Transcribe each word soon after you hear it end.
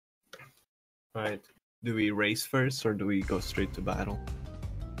Alright. Do we race first or do we go straight to battle?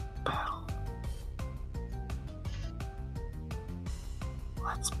 Battle.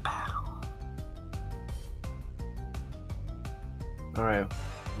 Let's battle. Alright.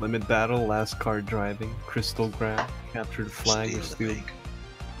 Limit battle, last car driving, crystal grab, capture the flag, or steal.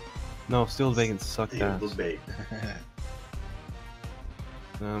 No, steal the bacon sucked Steal ass. the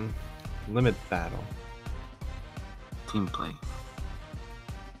bacon. Limit battle. Team play.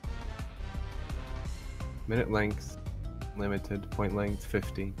 Minute length, limited, point length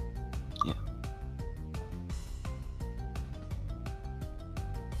 50. Yeah.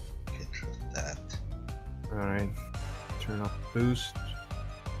 Get rid of that. Alright. Turn off boost.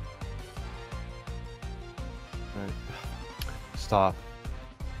 Alright. Stop.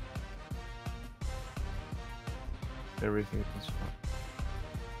 Everything is fine.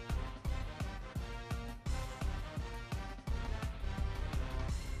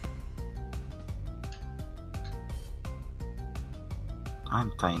 I'm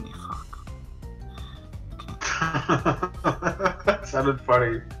tiny, fuck. That sounded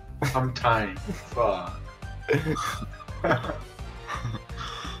funny. I'm tiny. Fuck.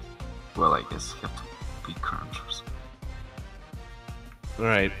 Well, I guess you have to be crunchers.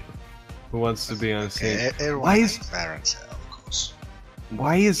 Alright. Who wants to be on the same? Everyone Why is- has parents, of course.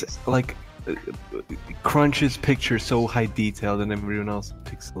 Why is, like, Crunch's picture so high detailed and everyone else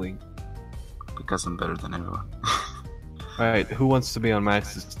pixely? Because I'm better than everyone. Alright, who wants to be on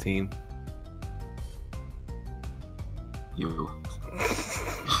Max's team? You.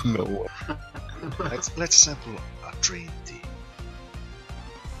 No way. Let's sample a dream team.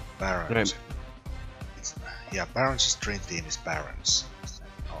 Barons. Right. Yeah, Barons' dream team is Barons.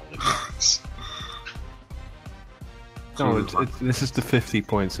 Only Barons. No, this is the 50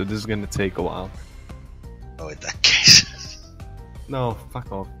 points, so this is gonna take a while. Oh, in that case. No,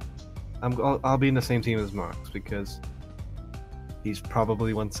 fuck off. I'll be in the same team as Marx because he's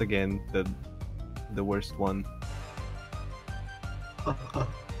probably once again the worst one.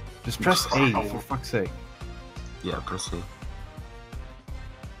 Just press A for fuck's sake. Yeah, press A.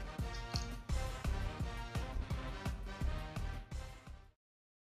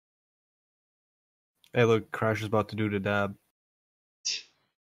 Hey, look, Crash is about to do the dab.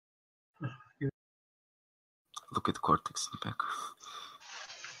 Look at Cortex in the back.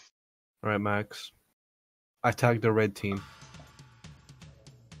 Alright, Max. I tagged the red team.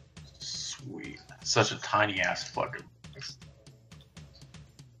 Sweet. Such a tiny ass fucking.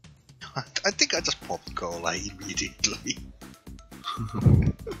 I think I just popped cola immediately.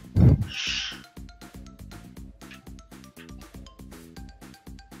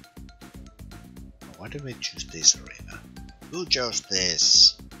 Why did we choose this arena? Who chose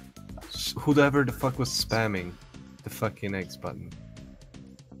this? Whoever the fuck was spamming the fucking X button.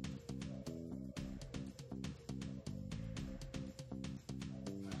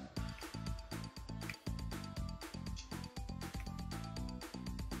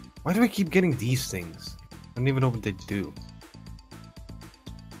 Why do I keep getting these things? I don't even know what they do.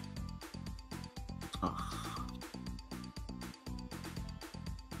 Oh.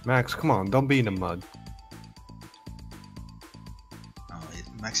 Max, come on, don't be in the mud. Oh,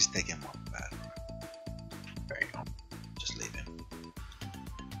 Max is taking one bad. There you go. Just leave him.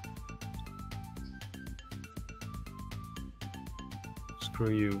 Screw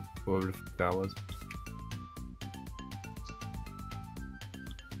you, whoever the fuck that was.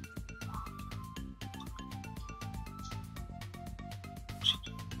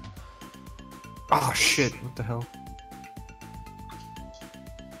 Oh shit, what the hell?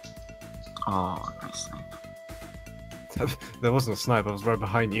 Oh, nice snipe. That wasn't a snipe, I was right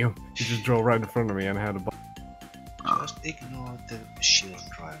behind you. You just drove right in front of me and I had a bomb. Just ignore the shield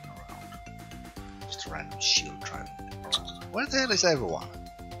driving around. Just a random shield driving around. Where the hell is everyone?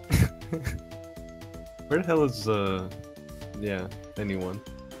 Where the hell is, yeah, anyone?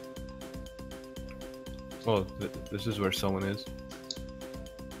 Oh, this is where someone is.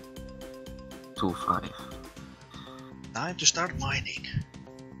 2-5. Time to start mining.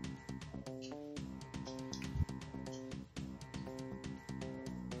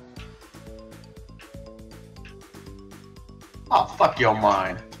 Oh, fuck your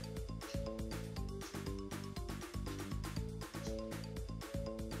mind.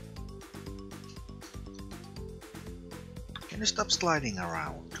 Can you stop sliding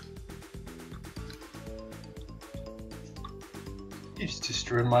around? You just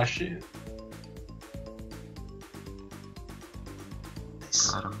destroyed my shit.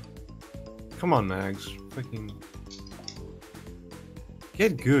 Nice. Got him. Come on, Max. Fucking...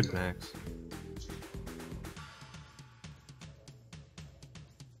 Get good, Max.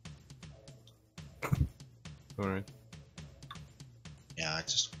 Alright. Yeah,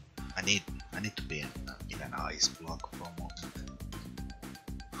 I need to be in an ice block for a moment.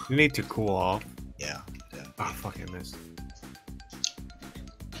 You need to cool off. Yeah. Ah, fuck, I missed.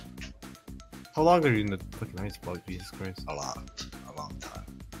 How long are you in the fucking ice block, Jesus Christ? A long time.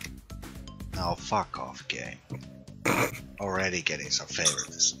 Now fuck off, game. Already getting some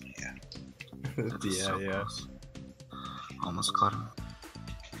favoritism here. That is Yeah, so yeah. close. Almost got him.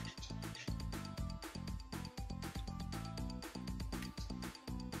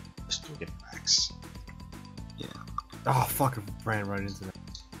 Just do it, Max. Yeah. Oh, fuck, I ran right into that.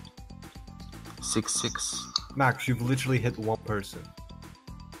 6-6. Max, you've literally hit one person.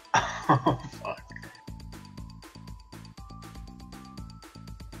 Oh, fuck.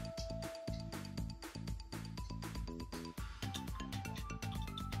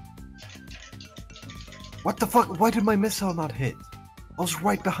 What the fuck? Why did my missile not hit? I was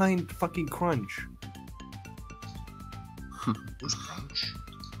right behind fucking Crunch. Who's Crunch?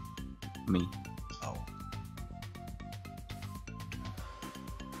 Me. Oh.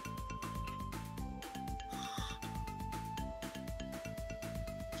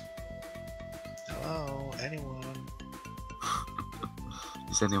 Hello, anyone?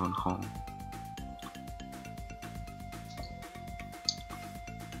 Is anyone home?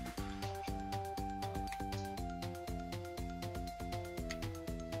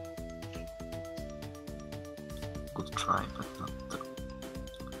 Good try, but not the...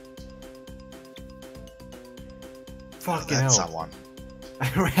 Fucking That's hell. someone.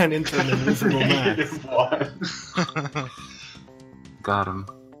 I ran into an invisible Max. -1. Got him.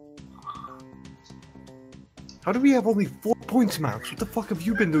 How do we have only 4 points, Max? What the fuck have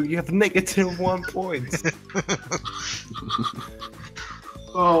you been doing? You have -1 point.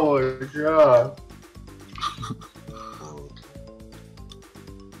 Oh my god.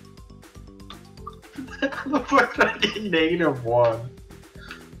 How the fuck did I get -1?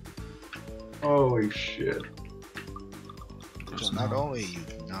 Holy shit. There's So not no... only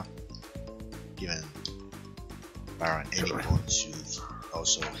you've not given Baron any points, you've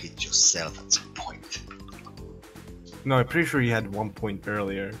also hit yourself at some point. No, I'm pretty sure you had 1 point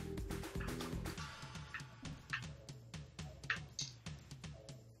earlier.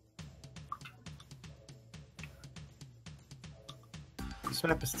 This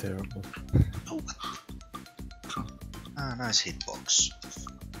map is terrible. Oh. Ah, nice hitbox.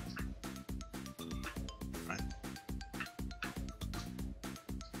 Right.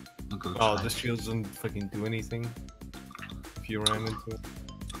 Good Oh, try. the shield doesn't fucking do anything if you ram into it.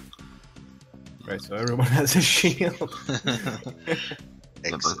 Right, so everyone has a shield. Yeah,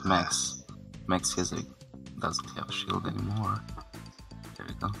 but Excellent. Max doesn't have a shield anymore. There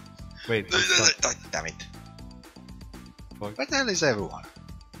we go. Wait, fuck, Damn it. fuck. Where the hell is everyone?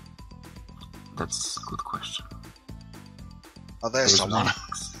 That's a good question. Oh, there's someone.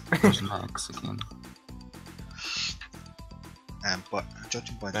 Max. There's Max again. But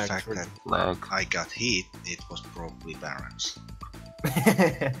judging by the Max fact for- that Lag. I got hit, it was probably Baron's.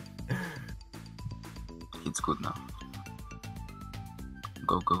 It's good now.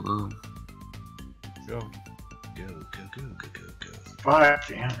 Go, go, go. Go. Go, go, go, go, go, go. Fuck,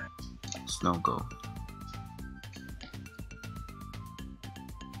 damn it. Snow go.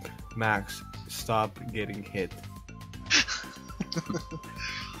 Max, stop getting hit.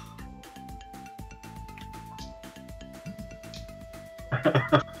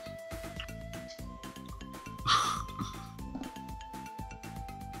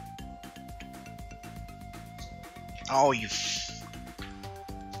 Oh, you.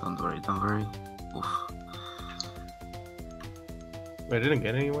 Don't worry, don't worry. Oof. Wait, I didn't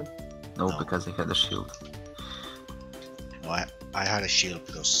get anyone? No, No. because he had a shield. No, I had a shield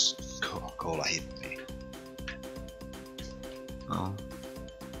because Cola hit me. No.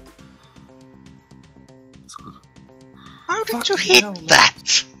 It's good. How did Fucking you hit hell, man.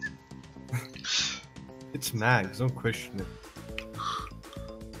 that? It's Max, don't question it.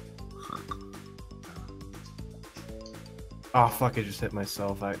 Fuck. Oh fuck, I just hit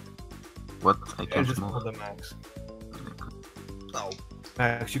myself. What? I I can't just move. pulled the Max. No.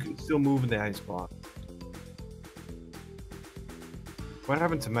 Max, you can still move in the ice block. What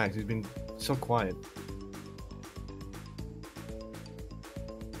happened to Max? He's been so quiet.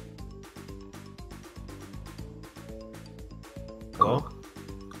 Hello?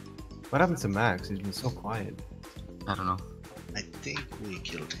 What happened to Max? He's been so quiet. I don't know. I think we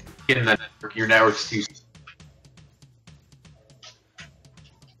killed him. Get in that network. Your network's too.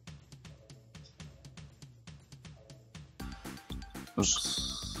 Oops.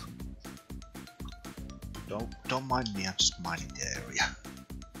 Don't mind me, I'm just mining the area.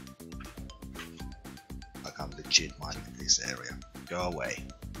 Like I'm cheat mining in this area. Go away.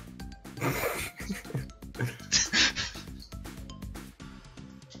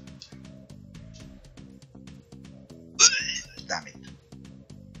 Damn it.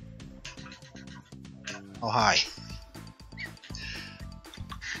 Oh, hi.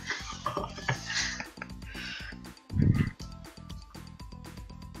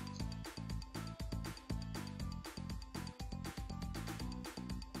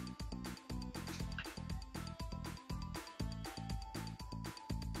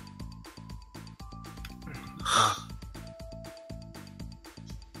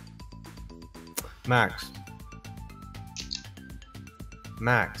 Max.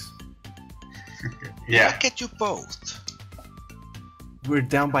 Max. Yeah. Look at you both. We're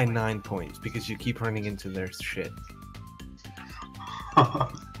down by 9 points because you keep running into their shit.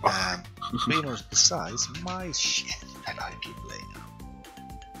 And Reno's besides my shit that I keep laying out.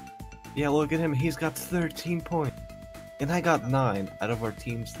 Yeah, look at him. He's got 13 points. And I got 9 out of our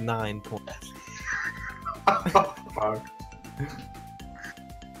team's 9 points. Fuck.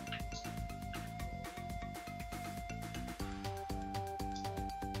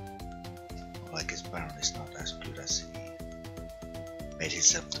 Like his Baron is not as good as he made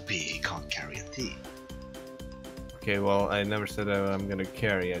himself to be. He can't carry a team. Okay, well, I never said that I'm gonna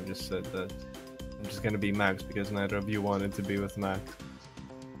carry. I just said that I'm just gonna be Max because neither of you wanted to be with Max.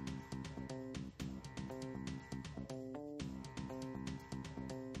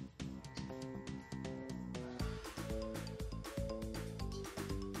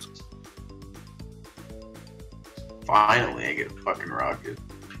 Finally, I get a fucking rocket.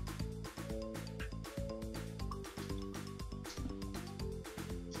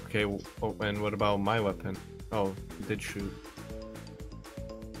 Okay, oh, and what about my weapon? Oh, you did shoot.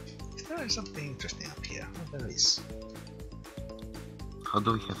 Is there something interesting up here? Oh, there is. How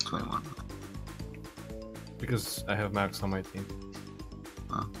do we have 21? Because I have Max on my team.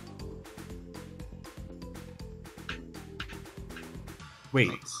 Huh? Wait,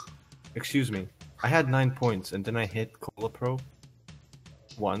 Nice. excuse me. I had 9 points and then I hit Cola Pro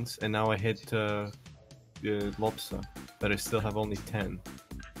once and now I hit Lopsa, but I still have only 10.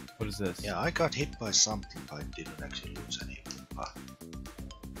 What is this? Yeah, I got hit by something, but I didn't actually lose any.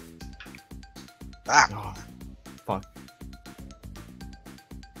 Ah! Oh, fuck.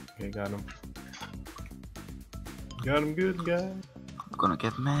 Okay, got him. Got him good, guy. I'm gonna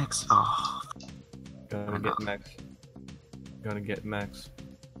get Max. Oh, Gotta get Max. Gotta get Max.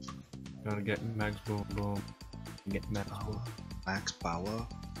 Gotta get Max, boom, boom. Get Max, boom. Max power.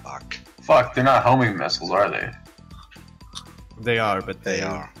 Fuck. Fuck, they're not homing missiles, are they? They are, but They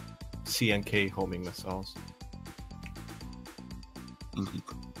are. CNK homing missiles. indeed.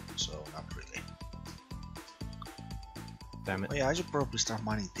 So, not really. Damn Oh yeah, I should probably start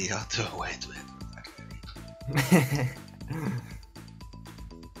mining the other way to it. it.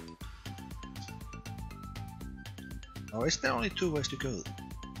 Or is there only 2 ways to go?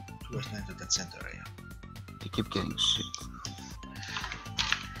 2 ways to enter that center area? They keep getting shit.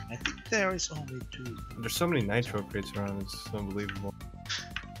 I think there is only 2. There's so many nitro crates around, it's unbelievable.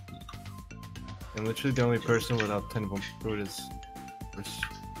 And literally the only person without 10 fruit is...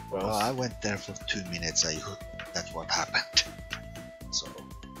 Well, Well, I went there for 2 minutes, that's what happened. So,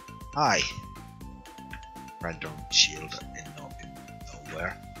 hi. Random shield in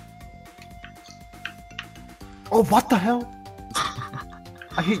nowhere. oh, what the hell?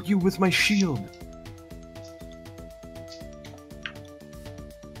 I hit you with my shield.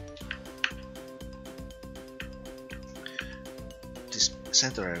 This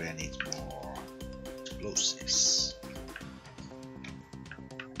center area needs more explosives.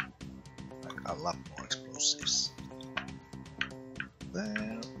 Like a lot more explosives.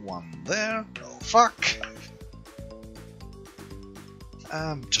 There, one there. No, fuck!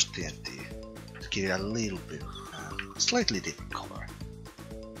 Just TNT. To give it a little bit, slightly different color.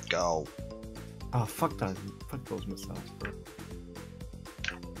 Go. Oh, fuck that. Fuck those missiles, bro.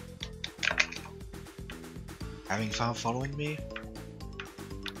 Having fun following me?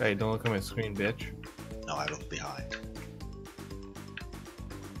 Hey, don't look at my screen, bitch. No, I look behind.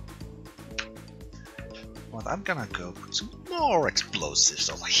 Well, I'm gonna go put some more explosives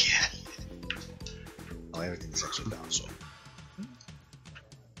over here. Oh, everything is actually down, so.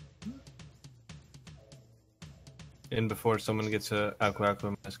 In before someone gets a Aqua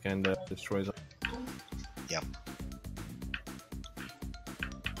mask and destroys it. Yep.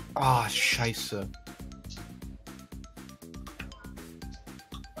 Ah, scheisse.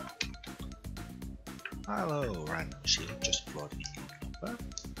 Hello, random shield, just floating in your number.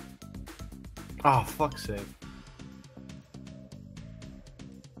 Ah, fuck's sake.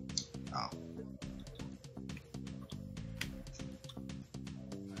 Oh.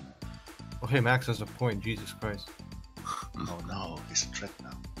 Okay, Max has a point. Jesus Christ. Oh no, he's a threat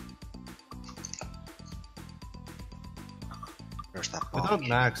now. Where's that bomb?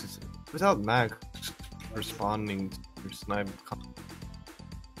 Without Max responding to your snipe.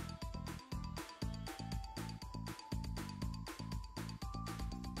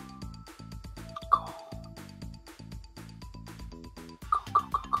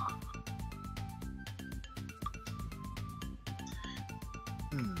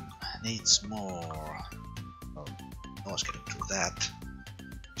 Needs more. Oh, no one's getting through that.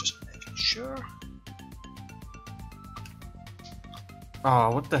 Just making sure. Oh,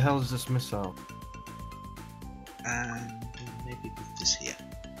 what the hell is this missile? And maybe put this here.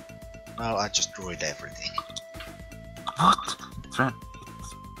 No, I just destroyed everything. What?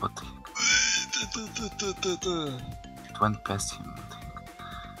 What? It went past him.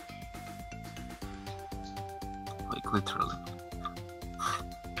 Like literally.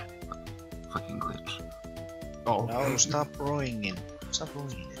 Fucking glitch. Oh no! Stop rolling in. Stop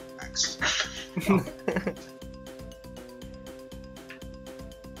rolling in, Max.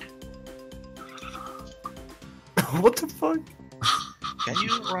 What the fuck? Can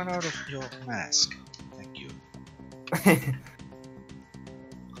you run out of your mask? Thank you.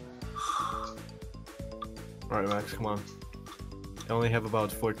 Alright, Max, come on. I only have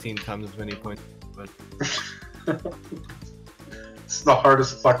about 14 times as many points, but... It's the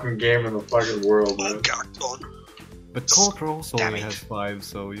hardest fucking game in the fucking world, man. Oh god, oh. But Colter also Damn only it. has 5,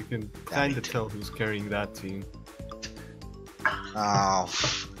 so you can kinda it. tell who's carrying that team. Oh,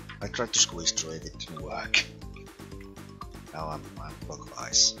 I tried to squeeze through it, it didn't work. Now I'm block of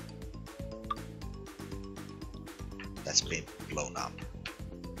ice. That's been blown up.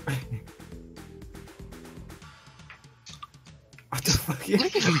 What the fuck?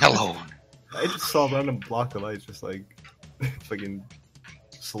 Leave me alone! I just saw a random block of ice just like fucking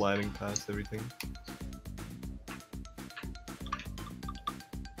sliding past everything.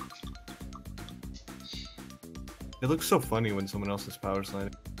 It looks so funny when someone else is power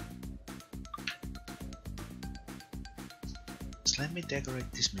sliding. Just let me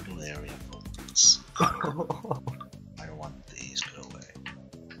decorate this middle area for once. I don't want these to go away.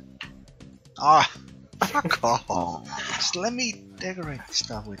 Ah! Fuck off! Just let me decorate this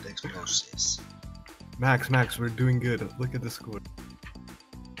stuff with explosives. Max, we're doing good. Look at the score.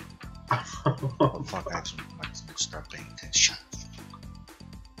 Oh fuck, I actually might need to start paying attention.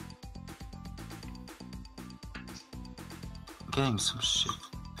 Getting some shit.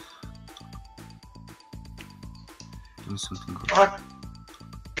 Give me something good. Fuck.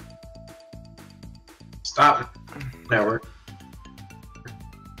 Stop. Network.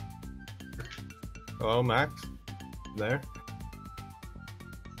 Hello, Max? There?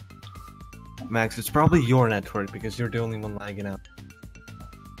 Max, it's probably your network because you're the only one lagging out.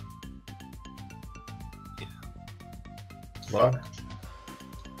 What?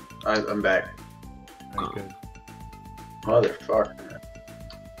 I'm back. Very good. Motherfucker.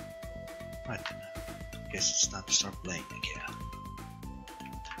 Right. Guess it's time to start playing again.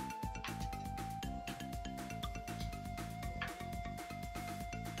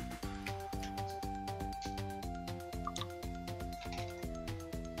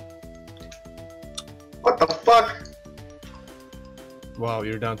 What the fuck? Wow,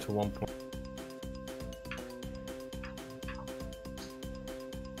 you're down to 1 point.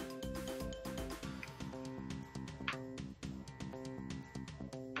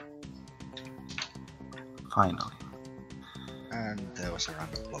 Finally. And there was a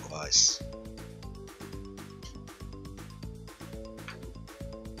random block of ice.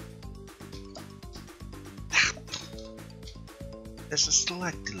 There's a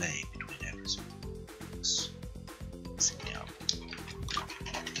slight delay between everything.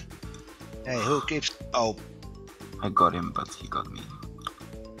 Hey, who keeps... Oh, I got him, but he got me.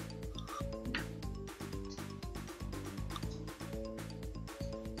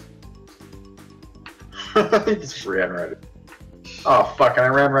 He just ran right in. Oh fuck, and I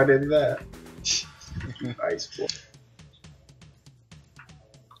ran right into that. Ice block.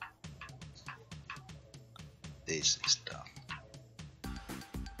 this is done.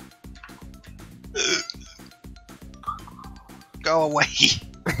 Go away!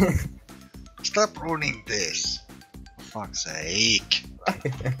 Stop ruining this! For fuck's sake!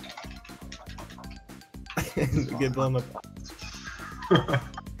 Get blown up.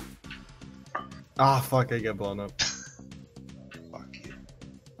 Ah, fuck, I get blown up. Fuck you.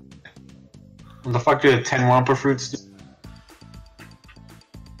 What the fuck did 10 Wampa fruits do?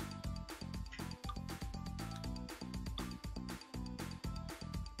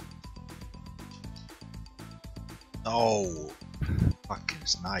 No! fucking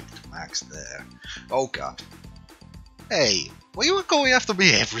sniped Max there. Oh god. Hey, why you going after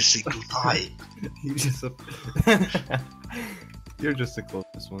me every single time? You just You're just the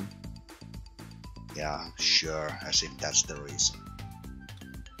closest one. Yeah, sure, as if that's the reason.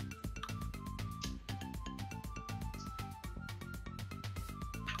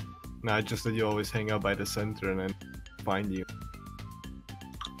 Nah, just that you always hang out by the center and then find you.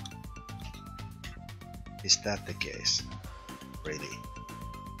 Is that the case? Really?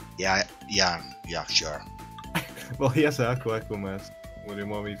 Yeah, sure. Well, he has an Aku mask. What do you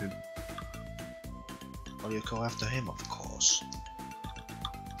want me to do? Well, you go after him, of course.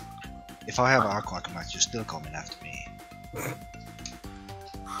 If I have an Aqua mask, you're still coming after me.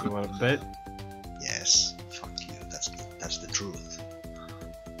 You wanna bet? Yes, fuck you, that's the truth.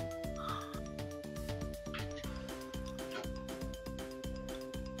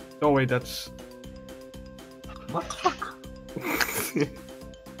 Oh wait, that's... What the fuck?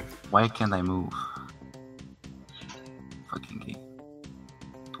 Why can't I move? Fucking game.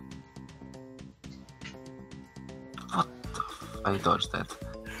 What the I dodged that.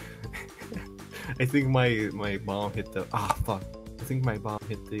 I think my bomb hit the... Ah, fuck. I think my bomb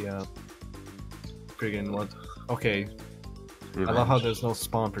hit the, friggin' what? Okay. Revenge. I love how there's no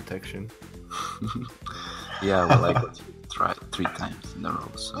spawn protection. Yeah, well, I got you three times in a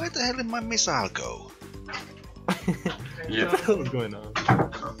row, so... Where the hell did my missile go? Yeah. What the hell is going on?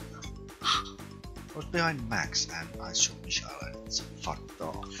 I was behind Max and I shot missile and it's fucked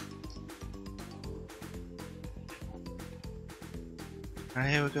off. And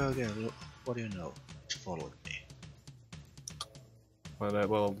here we go again. Look, what do you know? It's following me.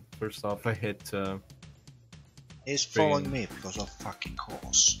 Well, first off, I hit, It's following me because of fucking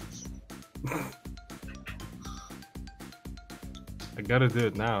course. I gotta do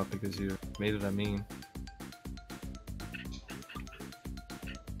it now because you made it a meme.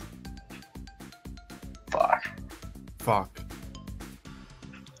 Fuck. Fuck.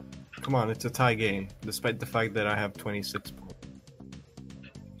 Come on, it's a tie game, despite the fact that I have 26 points.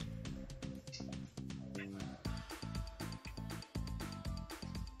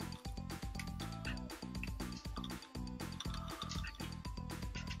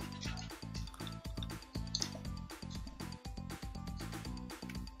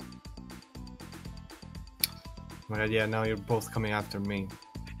 Oh my god, yeah, now you're both coming after me.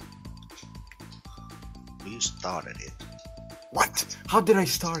 You started it. What? How did I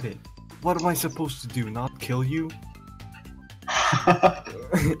start it? What am I supposed to do? Not kill you?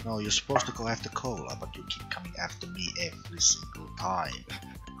 No, you're supposed to go after Cola, but you keep coming after me every single time.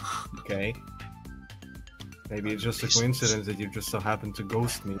 Okay. Maybe it's just a coincidence that you just so happen to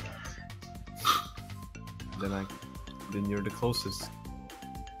ghost me. Then you're the closest.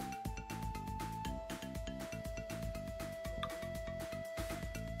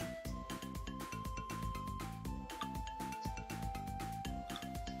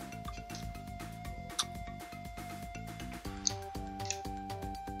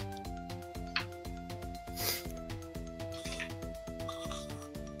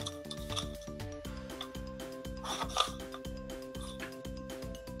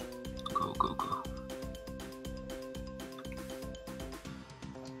 Go, go, go.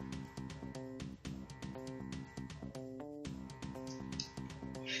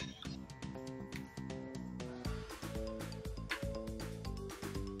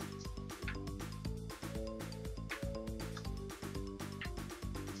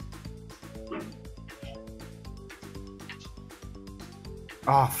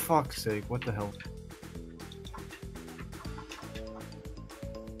 Ah, fuck's sake, what the hell?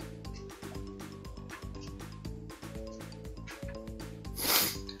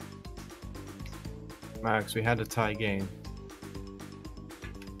 Max, we had a tie game.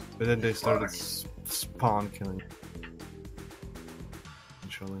 But then they started spawn killing.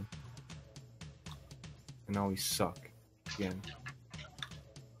 Eventually. And now we suck. Again.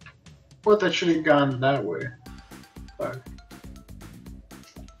 Well, that should have gone that way. Fuck.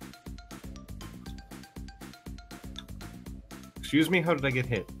 Excuse me, how did I get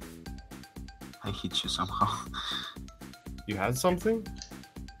hit? I hit you somehow. You had something?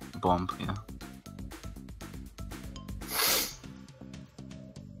 Bomb, yeah.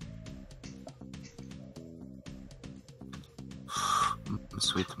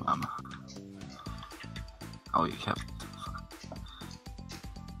 Sweet mama. Oh, you have it.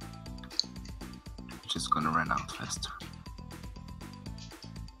 Just gonna run out faster.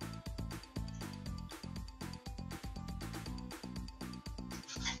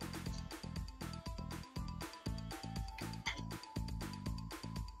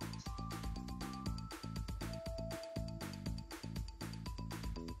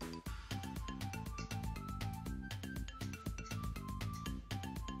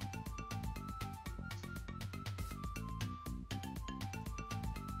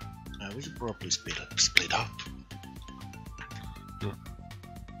 We should probably split up. Yeah.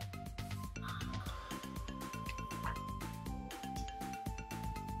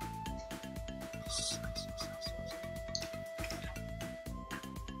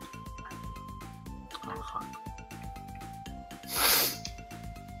 Oh fuck.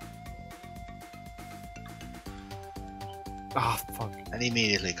 Ah, fuck. And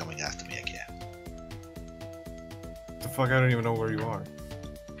immediately coming after me again. The fuck, I don't even know where you are.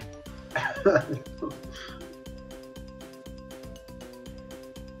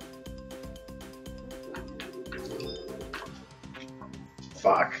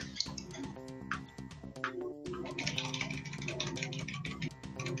 Fuck.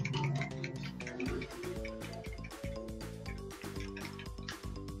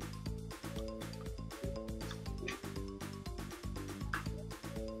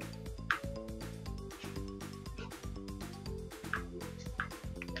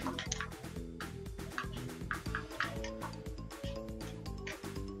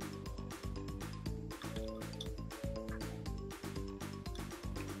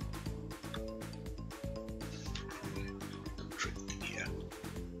 Drifting here.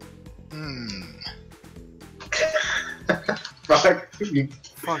 Hmm. Fuck. You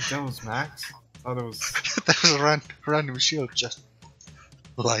Fuck, that was Max? I thought it was... That was a random shield just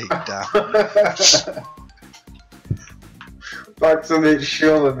lying down. Fuck, so that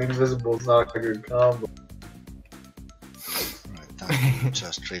shield and invisible is not a good combo. Right, time to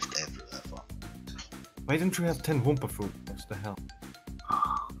just drift everywhere. Why didn't you have 10 Wumpa fruit? What the hell?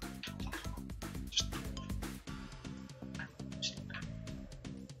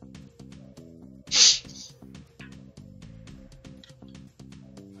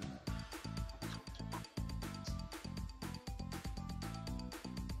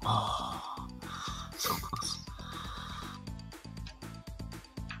 Oh, so close.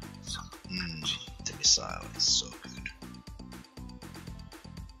 So The missile is so good.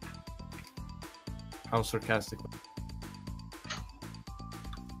 How sarcastic.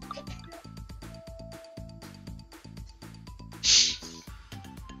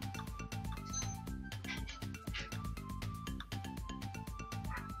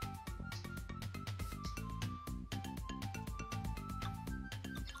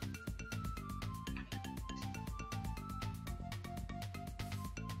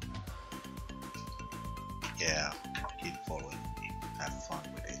 Yeah, keep following me. Have fun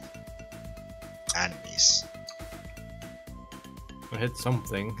with it. And miss. I hit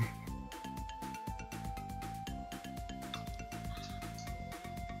something.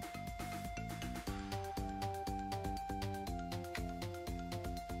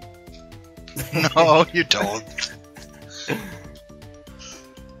 No, you don't.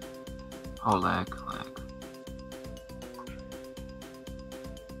 oh lag.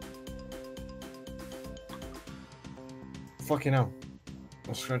 Fucking hell.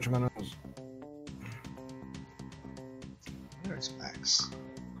 I'll scratch my nose. Where's Max?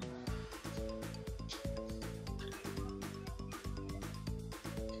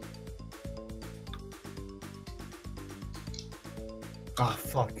 Oh,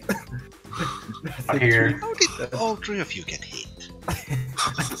 fuck. I'm here. How did all three of you get hit? I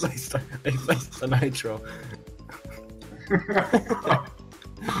placed the nitro.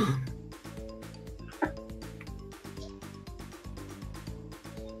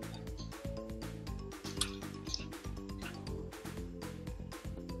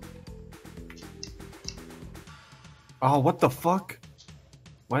 Oh, what the fuck?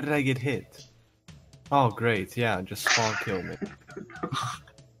 Why did I get hit? Oh, great. Yeah, just spawn kill me.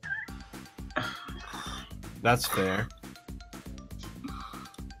 That's fair.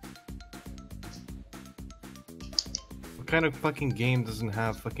 What kind of fucking game doesn't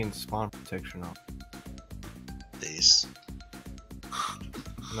have fucking spawn protection on? This.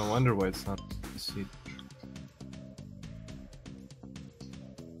 No wonder why it's not. See.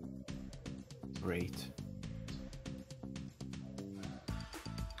 Great.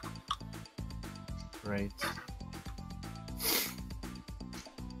 Right.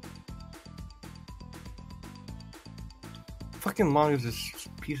 Fucking long is this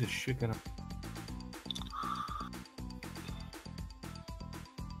piece of shit gonna?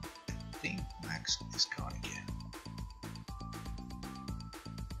 I think Max is gone again.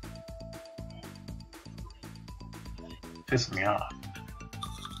 Piss me off.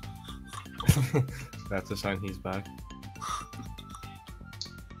 That's a sign he's back.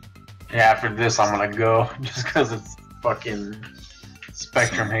 Yeah, after this I'm gonna go just because it's fucking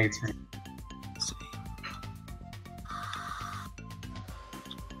Spectrum hates me.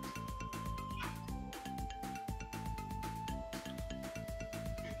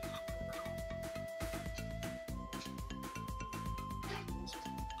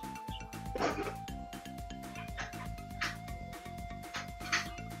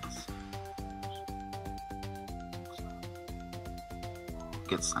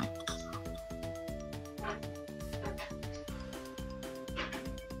 get sniped.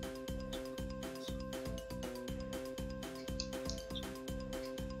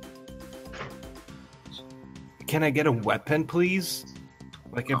 Can I get a weapon, please?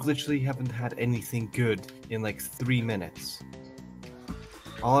 Like, I've literally haven't had anything good in like 3 minutes.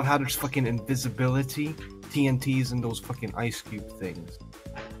 All I've had is fucking invisibility, TNTs, and those fucking ice cube things.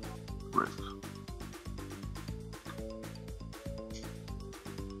 Rip.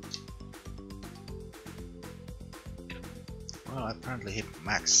 Well, I apparently hit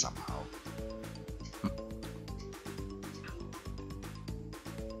max somehow.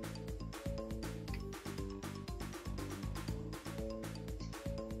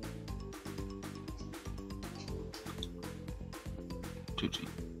 GG.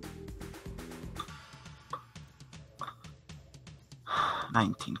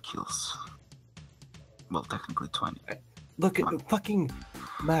 19 kills. Well, technically 20. Look at the fucking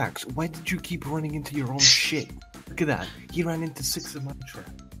Max. Why did you keep running into your own shit? Look at that. He ran into 6 of my trap.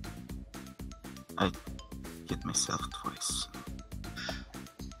 I hit myself twice.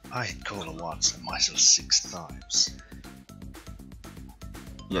 I hit Cola once and myself 6 times.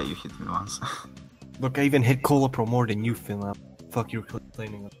 Yeah, you hit me once. Look, I even hit Cola Pro more than you, Finlap. Fuck, you're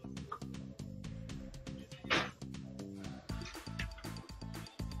complaining.